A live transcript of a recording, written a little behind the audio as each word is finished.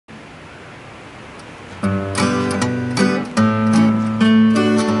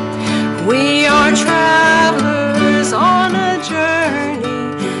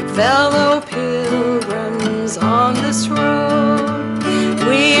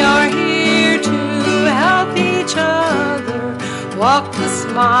walk the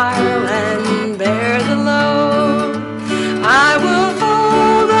smile and bear the load. I will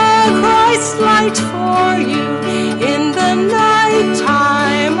hold a Christ light for you in the night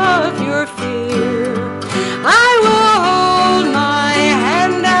time of your fear. I will hold my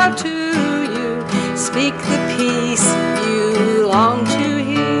hand out to you, speak the peace you long to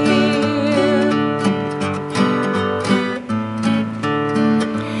hear.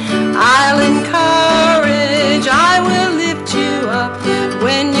 I'll encourage, I will lift you up.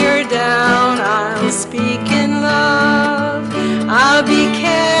 When you're down, I'll speak in love. I'll be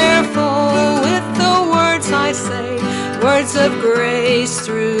careful with the words I say, words of grace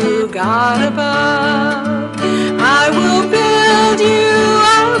through God above. I will build you,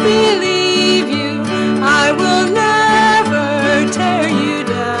 I'll believe you, I will never tear you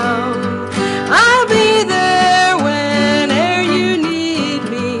down. I'll be there whenever you need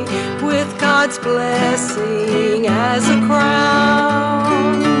me, with God's blessing as a crown.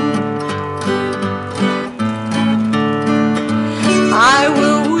 I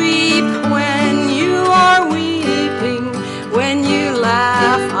will weep when you are weeping, when you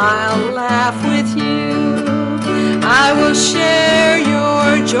laugh, I'll laugh with you. I will share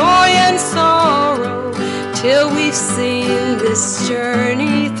your joy and sorrow till we've seen this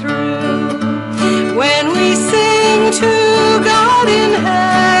journey through. When we sing to God in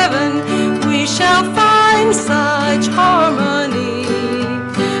heaven, we shall find such harmony.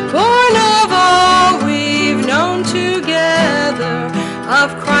 Born of all we've known together,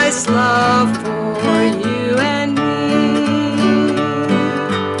 of Christ's love for you and me.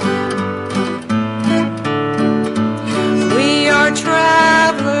 We are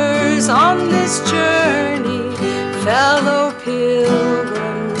travelers on this journey, fellow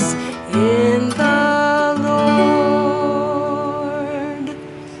pilgrims in the Lord.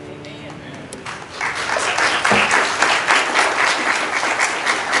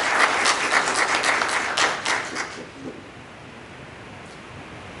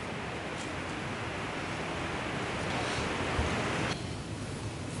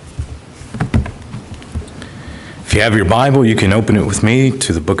 If you have your Bible, you can open it with me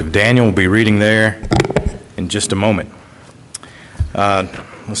to the book of Daniel. We'll be reading there in just a moment.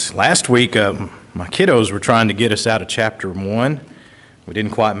 Last week, my kiddos were trying to get us out of chapter 1. We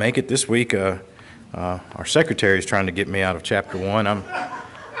didn't quite make it. This week, our secretary is trying to get me out of chapter 1. I'm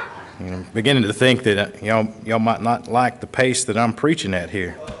beginning to think that y'all might not like the pace that I'm preaching at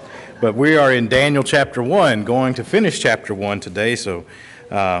here. But we are in Daniel chapter 1, going to finish chapter 1 today, so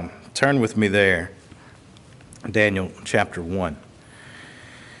turn with me there. Daniel chapter 1.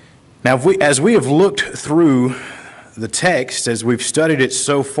 Now, as we have looked through the text, as we've studied it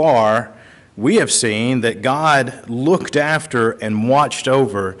so far, we have seen that God looked after and watched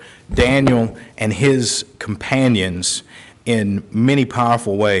over Daniel and his companions in many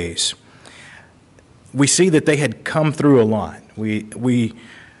powerful ways. We see that they had come through a lot. We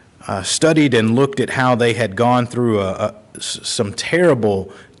studied and looked at how they had gone through some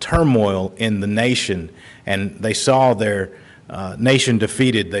terrible turmoil in the nation, and they saw their nation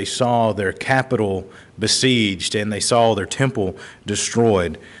defeated, they saw their capital besieged, and they saw their temple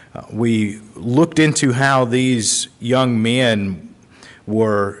destroyed. We looked into how these young men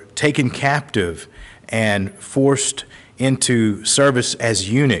were taken captive and forced into service as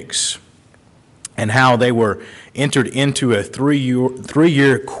eunuchs, and how they were entered into a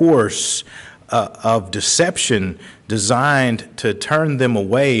three-year course of deception designed to turn them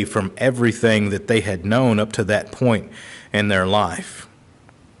away from everything that they had known up to that point in their life.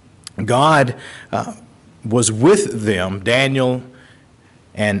 God was with them, Daniel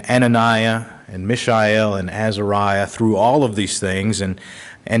and Ananiah and Mishael and Azariah, through all of these things, and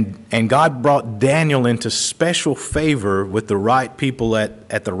God brought Daniel into special favor with the right people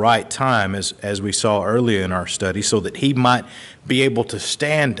at the right time, as we saw earlier in our study, so that he might be able to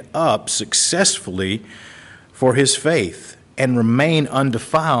stand up successfully for his faith and remain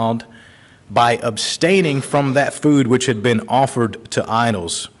undefiled by abstaining from that food which had been offered to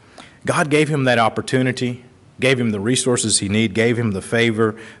idols. God gave him that opportunity, gave him the resources he needed, gave him the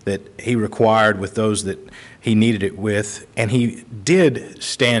favor that he required with those that he needed it with, and he did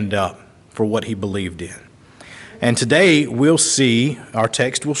stand up for what he believed in. And today we'll see, our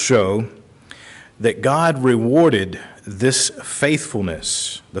text will show, that God rewarded this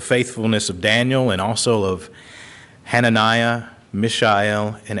faithfulness, the faithfulness of Daniel and also of Hananiah,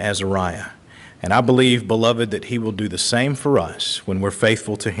 Mishael, and Azariah. And I believe, beloved, that he will do the same for us when we're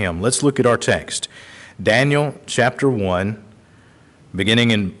faithful to him. Let's look at our text. Daniel chapter 1,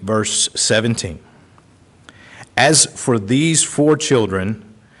 beginning in verse 17. As for these 4 children,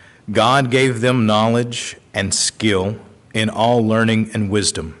 God gave them knowledge and skill in all learning and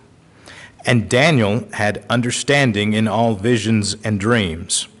wisdom. And Daniel had understanding in all visions and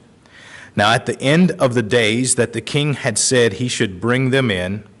dreams. Now at the end of the days that the king had said he should bring them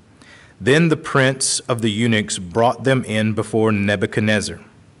in, then the prince of the eunuchs brought them in before Nebuchadnezzar.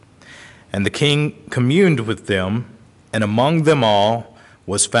 And the king communed with them, and among them all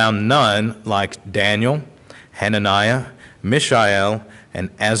was found none like Daniel, Hananiah, Mishael, and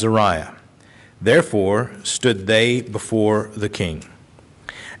Azariah. Therefore stood they before the king.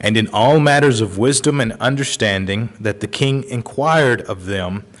 And in all matters of wisdom and understanding that the king inquired of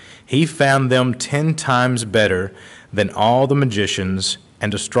them, he found them 10 times better than all the magicians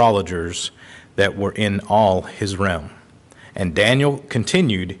and astrologers that were in all his realm. And Daniel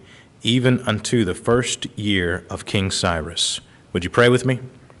continued even unto the first year of King Cyrus. Would you pray with me?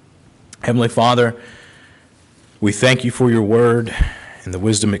 Heavenly Father, we thank you for your word and the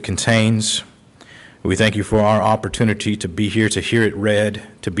wisdom it contains. We thank you for our opportunity to be here, to hear it read,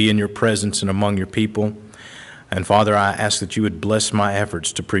 to be in your presence and among your people. And Father, I ask that you would bless my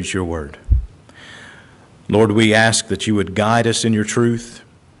efforts to preach your word. Lord, we ask that you would guide us in your truth.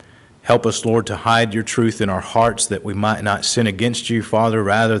 Help us, Lord, to hide your truth in our hearts that we might not sin against you, Father,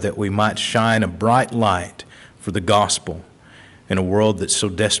 rather that we might shine a bright light for the gospel in a world that so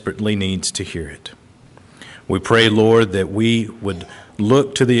desperately needs to hear it. We pray, Lord, that we would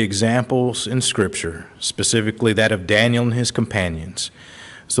look to the examples in Scripture, specifically that of Daniel and his companions,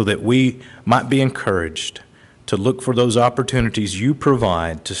 so that we might be encouraged to look for those opportunities you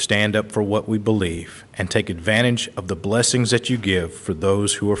provide to stand up for what we believe and take advantage of the blessings that you give for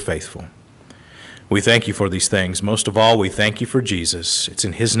those who are faithful. We thank you for these things. Most of all, we thank you for Jesus. It's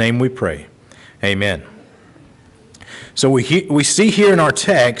in his name we pray. Amen. So we see here in our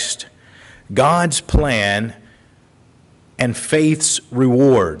text God's plan and faith's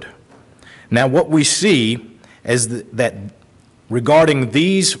reward. Now what we see is that regarding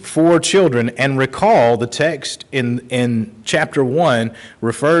these 4 children, and recall the text in chapter 1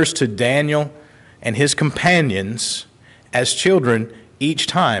 refers to Daniel and his companions as children each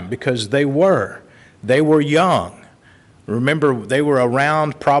time because they were young. Remember, they were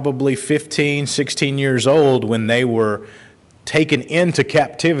around probably 15, 16 years old when they were taken into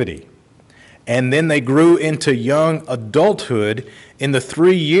captivity. And then they grew into young adulthood in the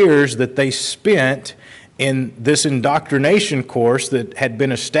 3 years that they spent in this indoctrination course that had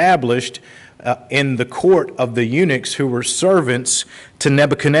been established in the court of the eunuchs who were servants to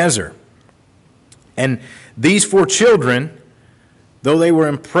Nebuchadnezzar. And these 4 children, though they were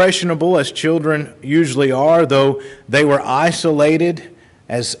impressionable, as children usually are, though they were isolated,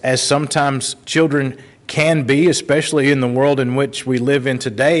 as sometimes children can be, especially in the world in which we live in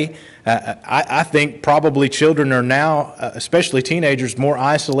today. I think probably children are now, especially teenagers, more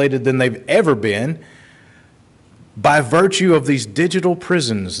isolated than they've ever been by virtue of these digital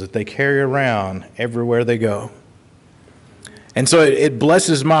prisons that they carry around everywhere they go. And so it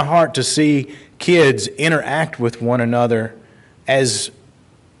blesses my heart to see kids interact with one another as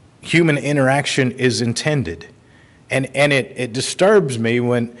human interaction is intended. And it disturbs me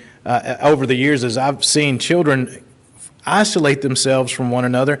when over the years as I've seen children isolate themselves from one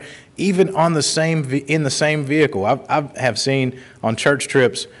another, even in the same vehicle. I have seen on church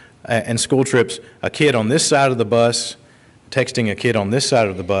trips and school trips a kid on this side of the bus texting a kid on this side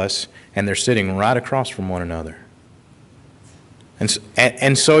of the bus, and they're sitting right across from one another.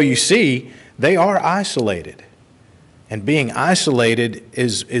 And so you see, they are isolated. And being isolated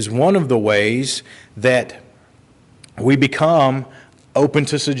is one of the ways that we become open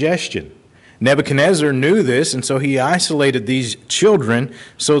to suggestion. Nebuchadnezzar knew this, and so he isolated these children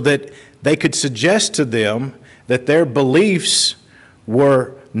so that they could suggest to them that their beliefs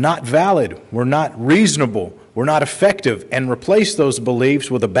were not valid, were not reasonable, were not effective, and replace those beliefs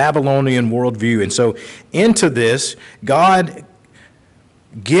with a Babylonian worldview. And so into this, God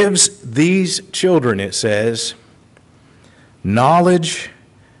gives these children, it says, knowledge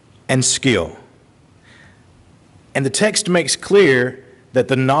and skill. And the text makes clear that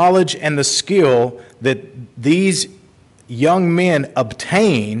the knowledge and the skill that these young men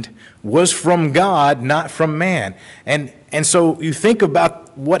obtained was from God, not from man. And so you think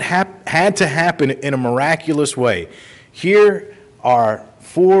about what had to happen in a miraculous way. Here are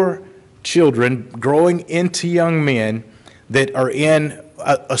 4 children growing into young men that are in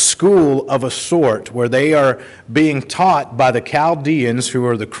a school of a sort where they are being taught by the Chaldeans, who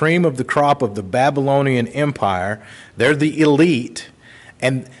are the cream of the crop of the Babylonian Empire. They're the elite,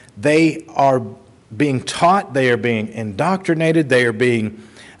 and they are being taught, they are being indoctrinated, they are being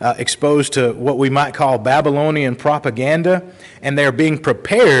exposed to what we might call Babylonian propaganda, and they're being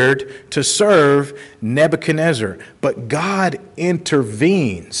prepared to serve Nebuchadnezzar. But God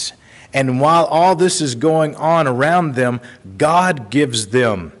intervenes, and while all this is going on around them, God gives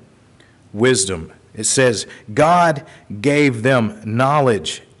them wisdom. It says, God gave them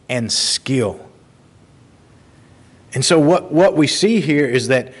knowledge and skill. And so what we see here is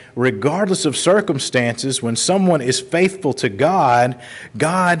that regardless of circumstances, when someone is faithful to God,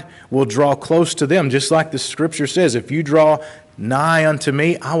 God will draw close to them. Just like the scripture says, if you draw nigh unto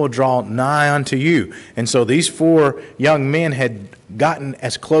me, I will draw nigh unto you. And so these 4 young men had gotten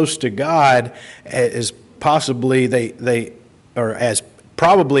as close to God as possibly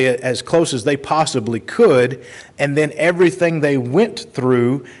probably as close as they possibly could, and then everything they went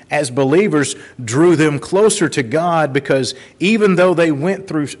through as believers drew them closer to God, because even though they went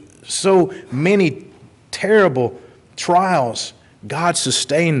through so many terrible trials, God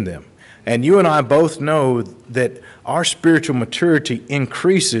sustained them. And you and I both know that our spiritual maturity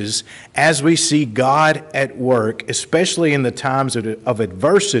increases as we see God at work, especially in the times of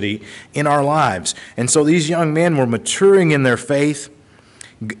adversity in our lives. And so these young men were maturing in their faith.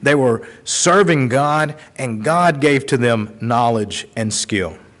 They were serving God, and God gave to them knowledge and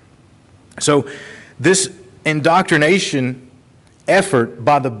skill. So this indoctrination effort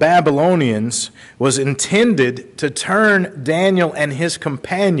by the Babylonians was intended to turn Daniel and his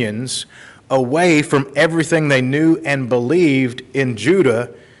companions away from everything they knew and believed in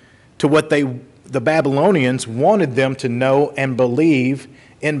Judah to what the Babylonians wanted them to know and believe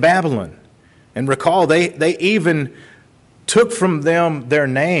in Babylon. And recall, they even took from them their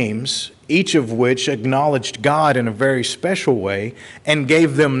names, each of which acknowledged God in a very special way, and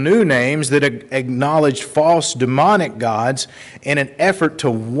gave them new names that acknowledged false demonic gods in an effort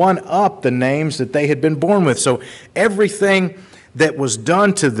to one-up the names that they had been born with. So everything that was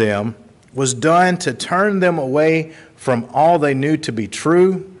done to them was done to turn them away from all they knew to be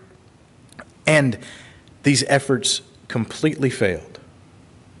true, and these efforts completely failed.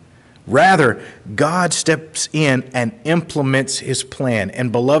 Rather, God steps in and implements His plan.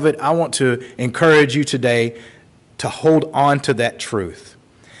 And beloved, I want to encourage you today to hold on to that truth,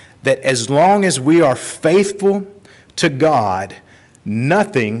 that as long as we are faithful to God,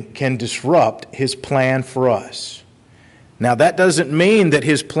 nothing can disrupt His plan for us. Now, that doesn't mean that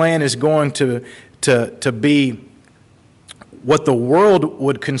His plan is going to be what the world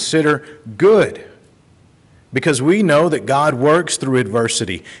would consider good. Because we know that God works through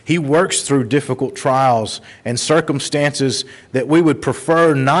adversity. He works through difficult trials and circumstances that we would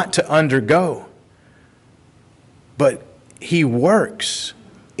prefer not to undergo. But He works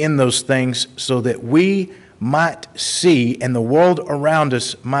in those things so that we might see, and the world around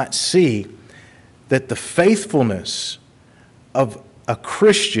us might see, that the faithfulness of a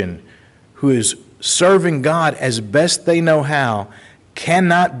Christian who is serving God as best they know how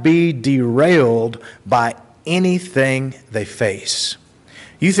cannot be derailed by anything they face.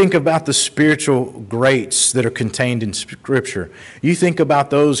 You think about the spiritual greats that are contained in Scripture. You think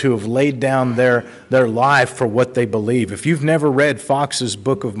about those who have laid down their life for what they believe. If you've never read Fox's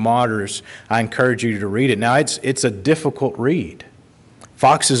Book of Martyrs, I encourage you to read it. Now, it's a difficult read.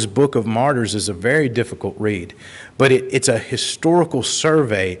 Fox's Book of Martyrs is a very difficult read, but it's a historical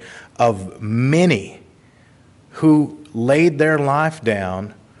survey of many who laid their life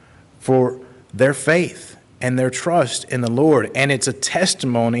down for their faith and their trust in the Lord. And it's a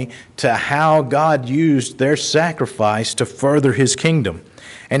testimony to how God used their sacrifice to further His kingdom.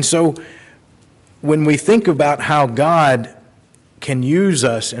 And so when we think about how God can use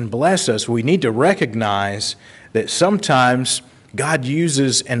us and bless us, we need to recognize that sometimes God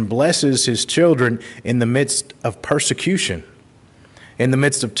uses and blesses His children in the midst of persecution, in the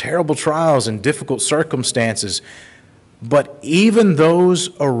midst of terrible trials and difficult circumstances. But even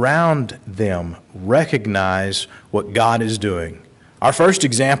those around them recognize what God is doing. Our first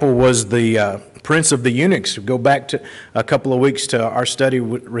example was the Prince of the Eunuchs. Go back to a couple of weeks to our study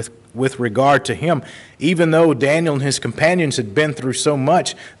with regard to him. Even though Daniel and his companions had been through so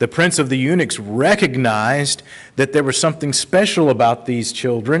much, the Prince of the Eunuchs recognized that there was something special about these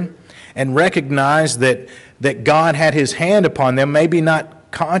children, and recognized that God had His hand upon them, maybe not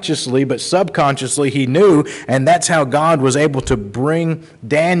consciously, but subconsciously he knew, and that's how God was able to bring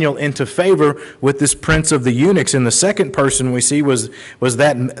Daniel into favor with this Prince of the Eunuchs. And the second person we see was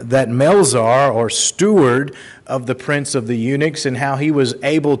that Melzar, or steward of the Prince of the Eunuchs, and how he was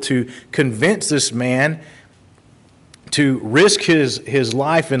able to convince this man to risk his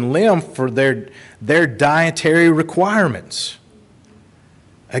life and limb for their dietary requirements.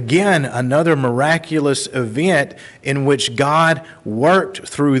 Again, another miraculous event in which God worked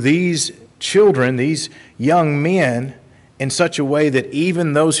through these children, these young men, in such a way that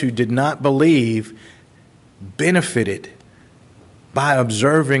even those who did not believe benefited by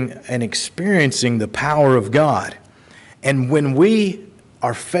observing and experiencing the power of God. And when we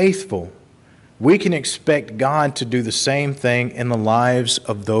are faithful, we can expect God to do the same thing in the lives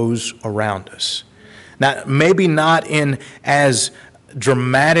of those around us. Now, maybe not in as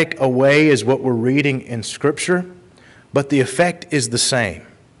dramatic a way as what we're reading in Scripture, but the effect is the same.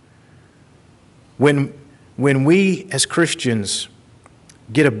 When we as Christians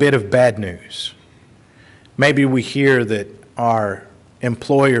get a bit of bad news, maybe we hear that our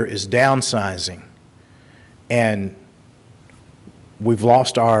employer is downsizing and we've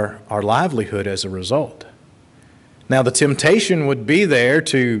lost our livelihood as a result. Now, the temptation would be there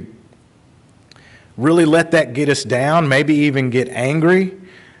to really let that get us down, maybe even get angry,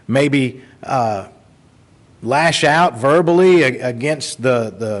 maybe lash out verbally against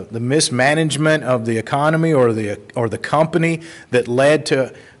the mismanagement of the economy or the company that led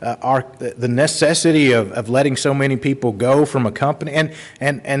to the necessity of letting so many people go from a company.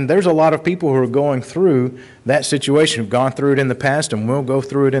 And there's a lot of people who are going through that situation, who've gone through it in the past and will go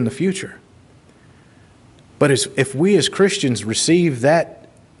through it in the future. But if we as Christians receive that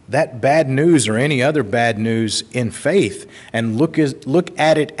bad news or any other bad news in faith and look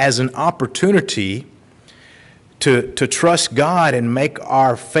at it as an opportunity to trust God and make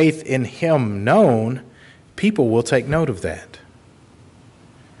our faith in Him known, people will take note of that.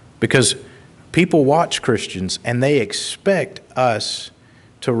 Because people watch Christians and they expect us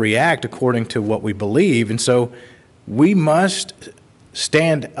to react according to what we believe. And so we must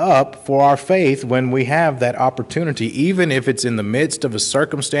stand up for our faith when we have that opportunity, even if it's in the midst of a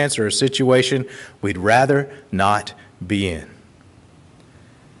circumstance or a situation we'd rather not be in.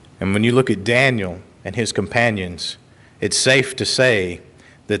 And when you look at Daniel and his companions, it's safe to say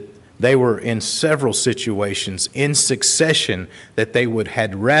that they were in several situations in succession that they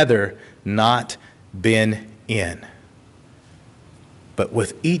had rather not been in. But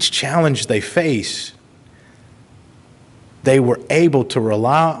with each challenge they faced, they were able to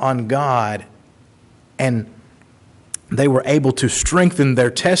rely on God, and they were able to strengthen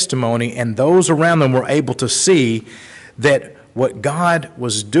their testimony, and those around them were able to see that what God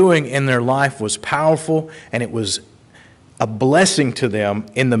was doing in their life was powerful, and it was a blessing to them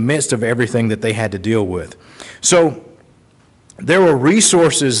in the midst of everything that they had to deal with. So there were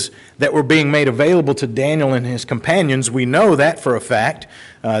resources that were being made available to Daniel and his companions. We know that for a fact.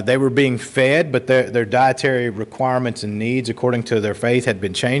 They were being fed, but their dietary requirements and needs according to their faith had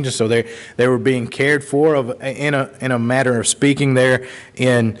been changed. So they were being cared for in a matter of speaking there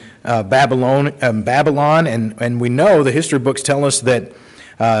in Babylon. And we know the history books tell us that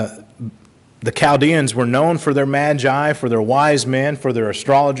the Chaldeans were known for their magi, for their wise men, for their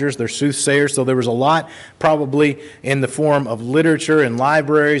astrologers, their soothsayers. So there was a lot probably in the form of literature and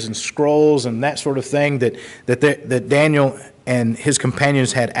libraries and scrolls and that sort of thing that Daniel and his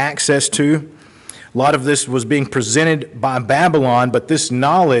companions had access to. A lot of this was being presented by Babylon, but this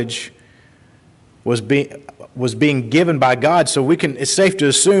knowledge was being given by God. So it's safe to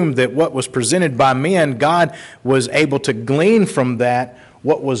assume that what was presented by men, God was able to glean from that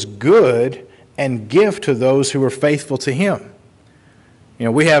what was good and give to those who were faithful to Him. You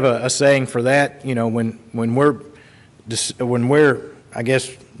know, we have a saying for that. You know, when we're I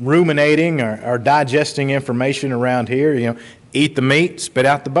guess ruminating or digesting information around here, you know, eat the meat, spit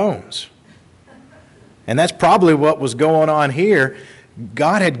out the bones. And that's probably what was going on here.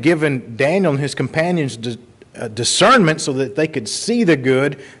 God had given Daniel and his companions discernment so that they could see the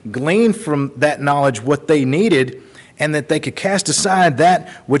good, glean from that knowledge what they needed, and that they could cast aside that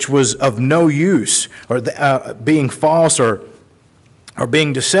which was of no use, or being false or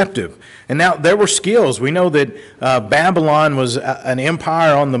being deceptive. And now there were skills. We know that Babylon was an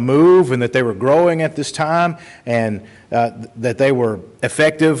empire on the move, and that they were growing at this time, and that they were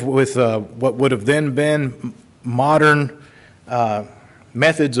effective with what would have then been modern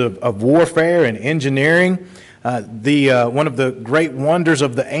methods of warfare and engineering. One of the great wonders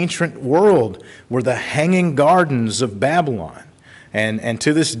of the ancient world were the hanging gardens of Babylon. And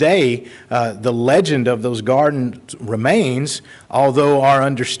to this day, the legend of those gardens remains, although our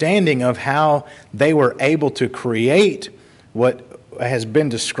understanding of how they were able to create what has been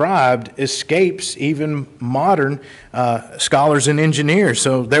described escapes even modern scholars and engineers.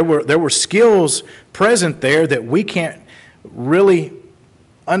 So there were skills present there that we can't really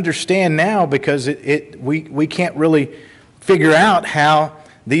understand now, because we can't really figure out how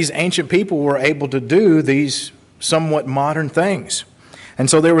these ancient people were able to do these somewhat modern things. And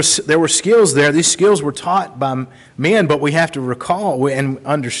so there were skills there. These skills were taught by men, but we have to recall and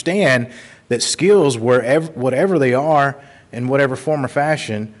understand that skills, whatever they are, in whatever form or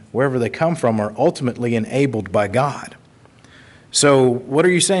fashion, wherever they come from, are ultimately enabled by God. So what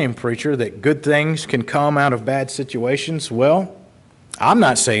are you saying, preacher, that good things can come out of bad situations? Well, I'm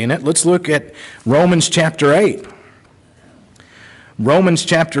not saying it. Let's look at Romans chapter 8. Romans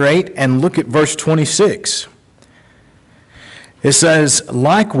chapter 8, and look at verse 26. It says,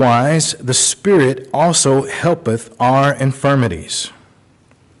 "Likewise the Spirit also helpeth our infirmities."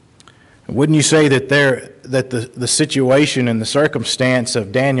 Wouldn't you say that the situation and the circumstance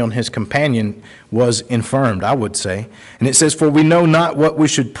of Daniel and his companion was infirmed? I would say. And it says, "For we know not what we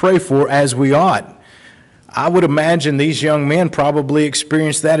should pray for as we ought." I would imagine these young men probably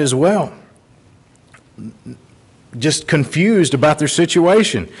experienced that as well. Just confused about their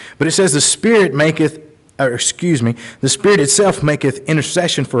situation. But it says the Spirit the Spirit itself maketh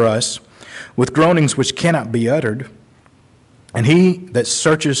intercession for us with groanings which cannot be uttered. And he that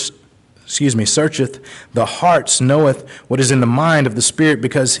searcheth the hearts knoweth what is in the mind of the Spirit,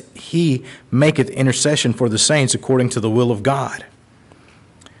 because he maketh intercession for the saints according to the will of God.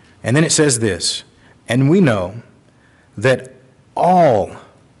 And then it says this, "And we know that all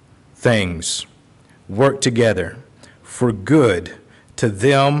things work together for good to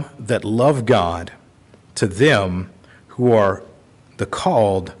them that love God, to them who are the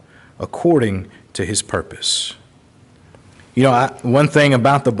called according to his purpose." You know, one thing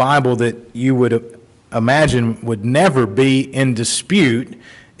about the Bible that you would imagine would never be in dispute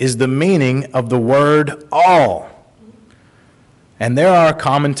is the meaning of the word all. And there are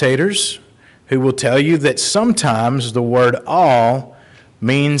commentators who will tell you that sometimes the word all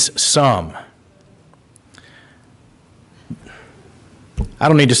means some. I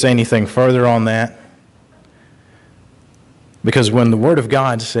don't need to say anything further on that, because when the Word of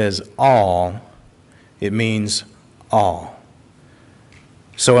God says all, it means all.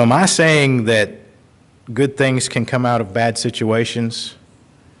 So am I saying that good things can come out of bad situations?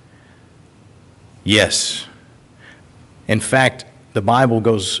 Yes. In fact, the Bible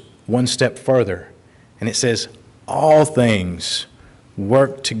goes one step further, and it says all things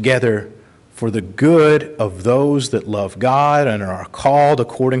work together for the good of those that love God and are called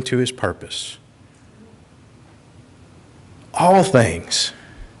according to his purpose. All things.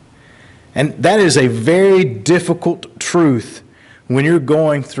 And that is a very difficult truth when you're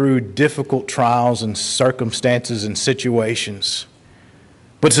going through difficult trials and circumstances and situations.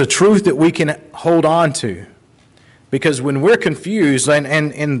 But it's a truth that we can hold on to. Because when we're confused,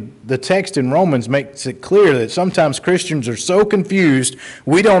 and the text in Romans makes it clear that sometimes Christians are so confused,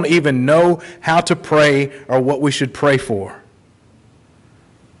 we don't even know how to pray or what we should pray for.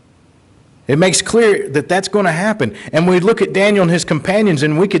 It makes clear that that's going to happen. And we look at Daniel and his companions,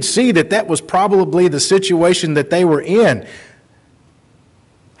 and we could see that that was probably the situation that they were in.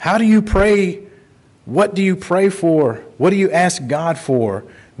 How do you pray? What do you pray for? What do you ask God for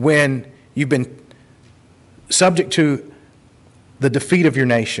when you've been subject to the defeat of your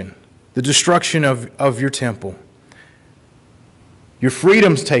nation, the destruction of your temple, your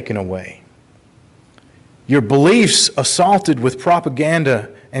freedom's taken away, your beliefs assaulted with propaganda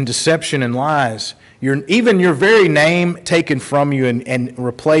and deception and lies, even your very name taken from you and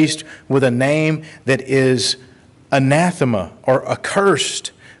replaced with a name that is anathema or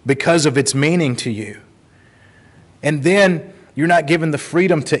accursed because of its meaning to you. And then you're not given the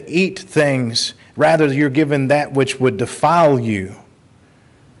freedom to eat things. Rather, you're given that which would defile you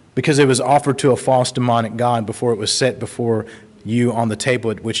because it was offered to a false demonic god before it was set before you on the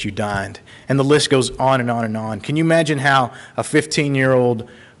table at which you dined. And the list goes on and on and on. Can you imagine how a 15-year-old,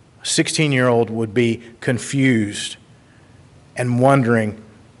 16-year-old would be confused and wondering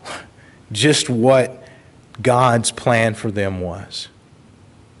just what God's plan for them was?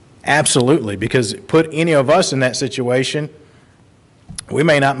 Absolutely, because put any of us in that situation, we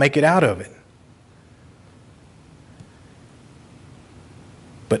may not make it out of it.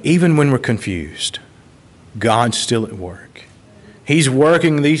 But even when we're confused, God's still at work. He's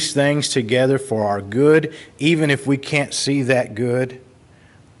working these things together for our good, even if we can't see that good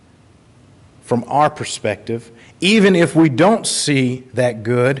from our perspective, even if we don't see that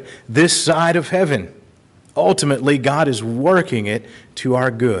good this side of heaven. Ultimately, God is working it to our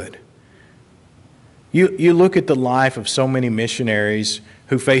good. You look at the life of so many missionaries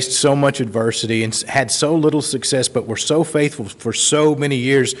who faced so much adversity and had so little success, but were so faithful for so many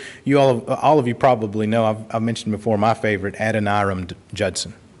years. All of you probably know, I've mentioned before, my favorite, Adoniram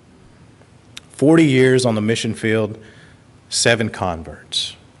Judson. 40 years on the mission field, 7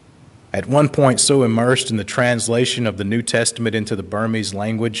 converts. At one point, so immersed in the translation of the New Testament into the Burmese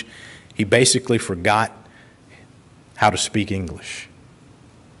language, he basically forgot how to speak English.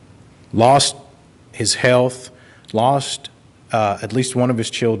 Lost his health, lost at least one of his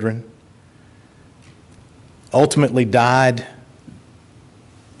children, ultimately died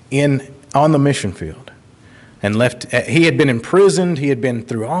on the mission field and left. He had been imprisoned, he had been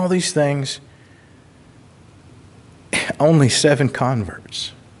through all these things. Only 7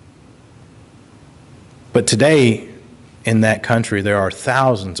 converts. But today, in that country, there are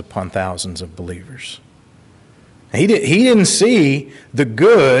thousands upon thousands of believers. He didn't see the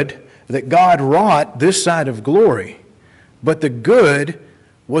good that God wrought this side of glory, but the good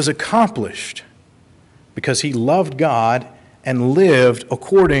was accomplished because he loved God and lived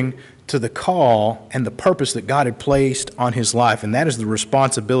according to the call and the purpose that God had placed on his life, and that is the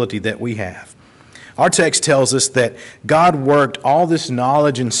responsibility that we have. Our text tells us that God worked all this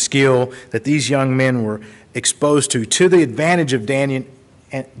knowledge and skill that these young men were exposed to the advantage of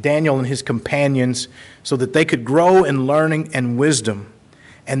Daniel and his companions so that they could grow in learning and wisdom.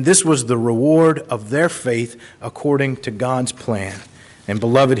 And this was the reward of their faith according to God's plan. And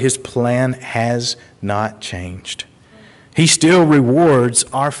beloved, his plan has not changed. He still rewards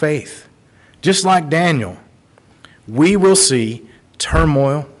our faith. Just like Daniel, we will see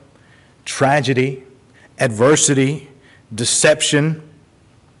turmoil, tragedy, adversity, deception.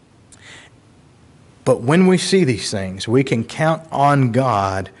 But when we see these things, we can count on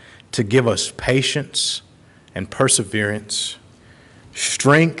God to give us patience and perseverance,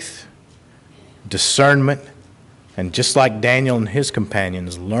 strength, discernment, and just like Daniel and his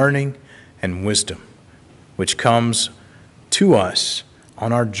companions, learning and wisdom, which comes to us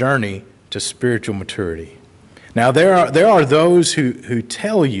on our journey to spiritual maturity. Now, there are those who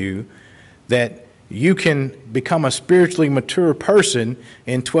tell you that you can become a spiritually mature person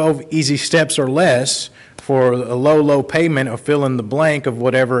in 12 easy steps or less for a low payment or fill in the blank of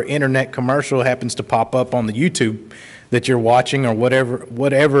whatever internet commercial happens to pop up on the YouTube that you're watching or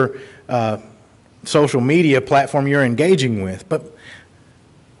whatever social media platform you're engaging with. But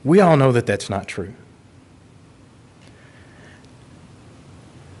we all know that that's not true.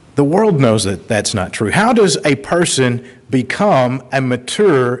 The world knows that that's not true. How does a person become a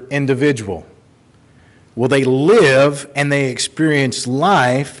mature individual? Well, they live and they experience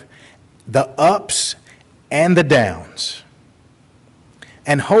life, the ups and the downs,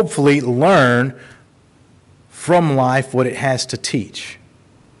 and hopefully learn from life what it has to teach.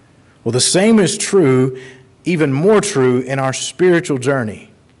 Well, the same is true, even more true, in our spiritual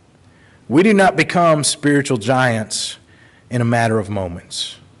journey. We do not become spiritual giants in a matter of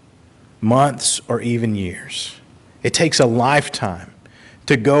moments, months, or even years. It takes a lifetime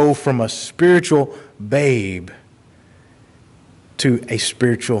to go from a spiritual babe to a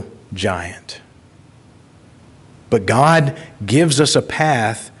spiritual giant. But God gives us a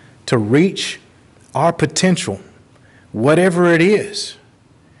path to reach our potential, whatever it is.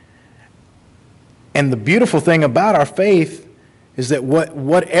 And the beautiful thing about our faith is that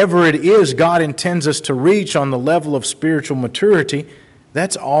whatever it is God intends us to reach on the level of spiritual maturity,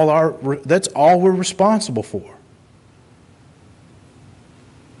 that's all we're responsible for.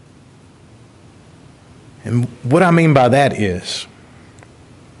 And what I mean by that is,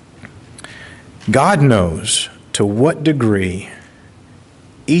 God knows to what degree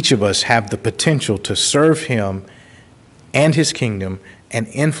each of us have the potential to serve him and his kingdom and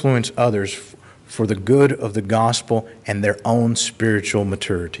influence others for the good of the gospel and their own spiritual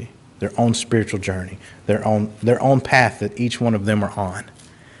maturity, their own spiritual journey, their own path that each one of them are on.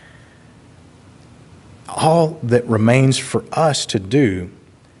 All that remains for us to do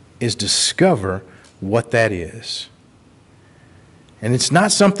is discover what that is. And it's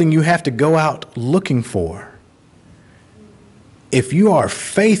not something you have to go out looking for. If you are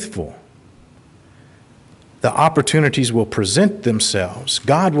faithful, the opportunities will present themselves.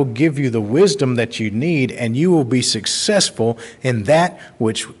 God will give you the wisdom that you need, and you will be successful in that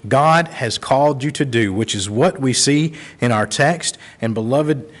which God has called you to do, which is what we see in our text. And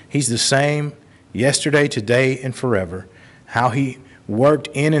beloved, he's the same yesterday, today, and forever. How he worked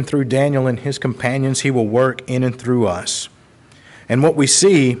in and through Daniel and his companions, he will work in and through us. And what we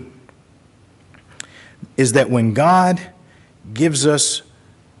see is that when God gives us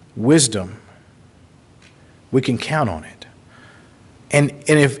wisdom, we can count on it. And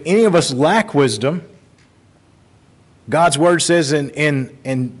if any of us lack wisdom, God's word says in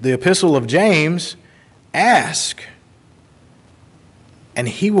the epistle of James, ask, and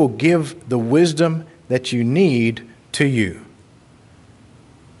he will give the wisdom that you need to you.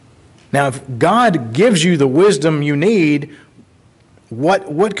 Now, if God gives you the wisdom you need,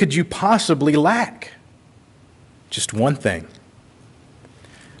 what could you possibly lack? Just one thing: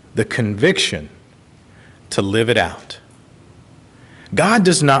 the conviction to live it out. God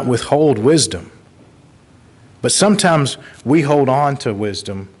does not withhold wisdom, but sometimes we hold on to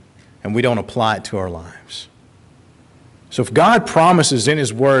wisdom and we don't apply it to our lives. So if God promises in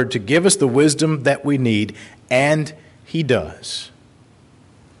His Word to give us the wisdom that we need, and He does,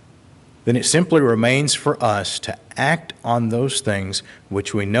 then it simply remains for us to act on those things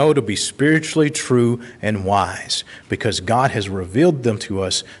which we know to be spiritually true and wise, because God has revealed them to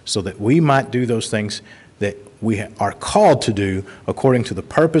us so that we might do those things that we are called to do according to the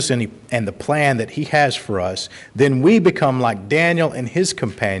purpose and the plan that He has for us. Then we become like Daniel and his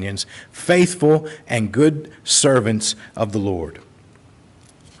companions, faithful and good servants of the Lord.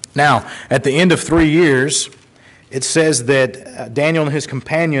 Now, at the end of 3 years, it says that Daniel and his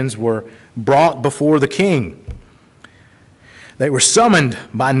companions were brought before the king. They were summoned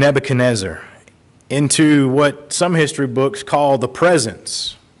by Nebuchadnezzar into what some history books call the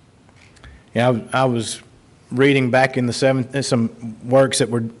presence. I was reading back in some works that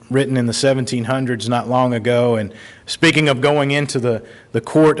were written in the 1700s not long ago, and speaking of going into the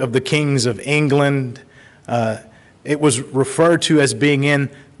court of the kings of England, it was referred to as being in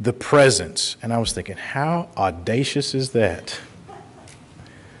the presence. And I was thinking, how audacious is that?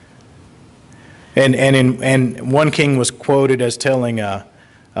 And one king was quoted as telling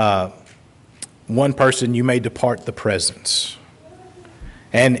one person, "You may depart the presence."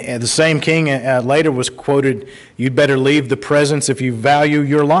 And the same king later was quoted, "You'd better leave the presence if you value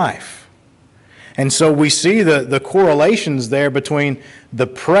your life." And so we see the correlations there between the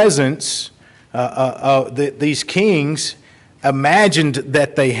presence these kings imagined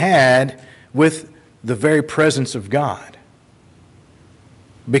that they had with the very presence of God.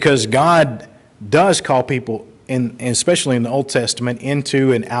 Because God does call people, especially in the Old Testament,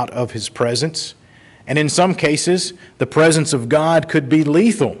 into and out of His presence. And in some cases, the presence of God could be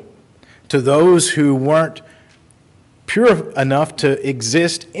lethal to those who weren't pure enough to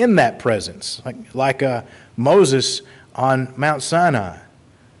exist in that presence. Like Moses on Mount Sinai.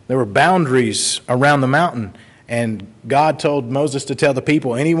 There were boundaries around the mountain, and God told Moses to tell the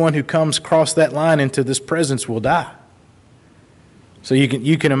people, anyone who comes across that line into this presence will die. So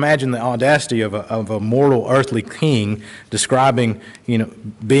you can imagine the audacity of a mortal earthly king describing,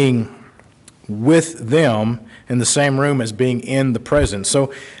 being with them in the same room as being in the presence.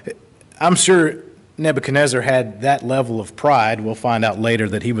 So I'm sure Nebuchadnezzar had that level of pride. We'll find out later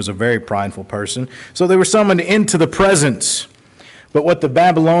that he was a very prideful person. So they were summoned into the presence. But what the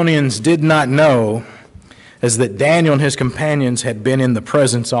Babylonians did not know is that Daniel and his companions had been in the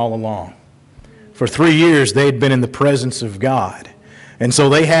presence all along. For 3 years they had been in the presence of God. And so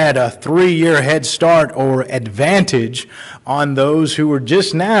they had a 3-year head start or advantage on those who were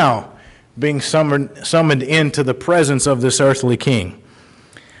just now being summoned into the presence of this earthly king.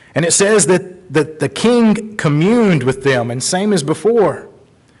 And it says that the king communed with them, and same as before.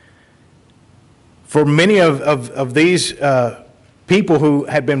 For many of these people who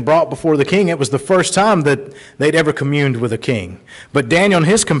had been brought before the king, it was the first time that they'd ever communed with a king. But Daniel and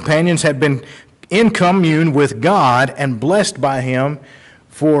his companions had been in commune with God and blessed by Him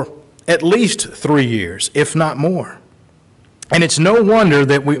for at least 3 years, if not more. And it's no wonder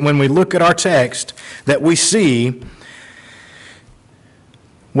that when we look at our text that we see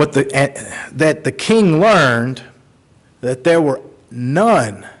that the king learned that there were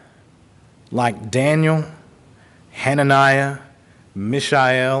none like Daniel, Hananiah,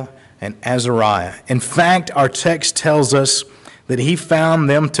 Mishael, and Azariah. In fact, our text tells us that he found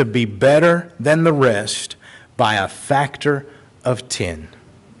them to be better than the rest by a factor of 10.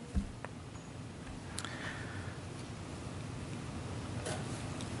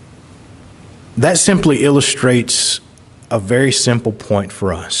 That simply illustrates a very simple point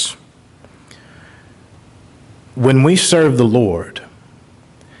for us. When we serve the Lord,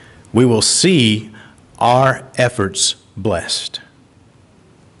 we will see our efforts blessed.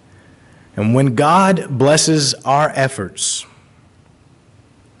 And when God blesses our efforts,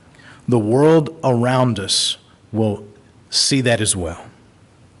 the world around us will see that as well.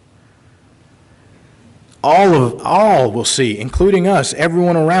 All will see, including us,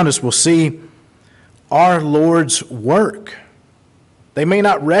 everyone around us will see our Lord's work. They may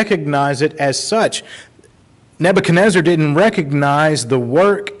not recognize it as such. Nebuchadnezzar didn't recognize the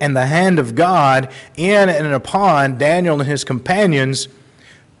work and the hand of God in and upon Daniel and his companions,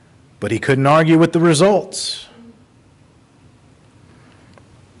 but he couldn't argue with the results.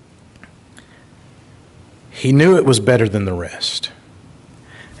 He knew it was better than the rest.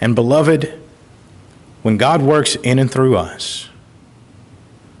 And beloved, when God works in and through us,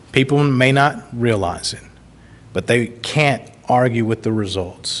 People may not realize it, but they can't argue with the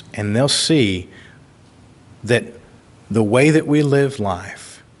results. And they'll see that the way that we live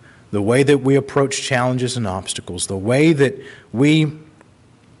life, the way that we approach challenges and obstacles, the way that we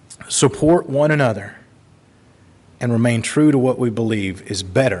support one another and remain true to what we believe is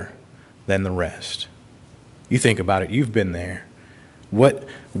better than the rest. You think about it. You've been there. What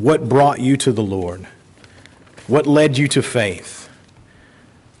brought you to the Lord? What led you to faith?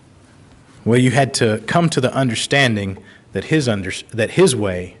 Well, you had to come to the understanding that His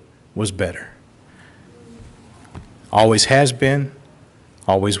way was better. Always has been,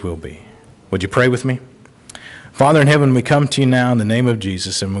 always will be. Would you pray with me? Father in heaven, we come to you now in the name of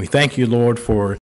Jesus, and we thank you, Lord, for